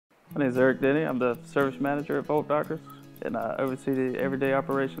My name is Eric Denny. I'm the service manager at Bolt Doctors, and I oversee the everyday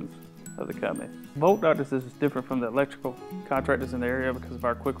operations of the company. Bolt Doctors is different from the electrical contractors in the area because of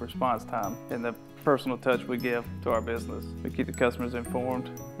our quick response time and the personal touch we give to our business. We keep the customers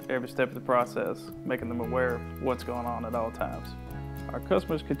informed every step of the process, making them aware of what's going on at all times. Our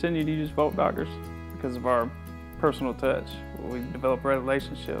customers continue to use Bolt Doctors because of our personal touch. We develop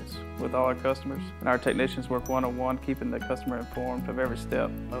relationships with all our customers, and our technicians work one-on-one, keeping the customer informed of every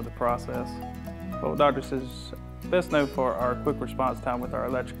step of the process. Bolt Doctors is best known for our quick response time with our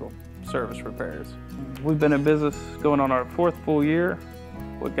electrical service repairs. We've been in business going on our 4th full year.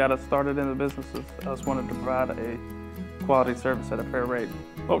 What got us started in the business is us wanting to provide a quality service at a fair rate.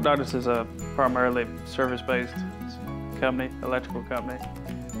 Bolt Doctors is a primarily service-based company, electrical company.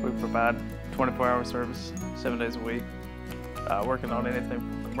 We provide 24-hour service, 7 days a week, working on anything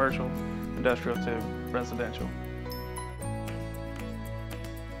from commercial, industrial to residential.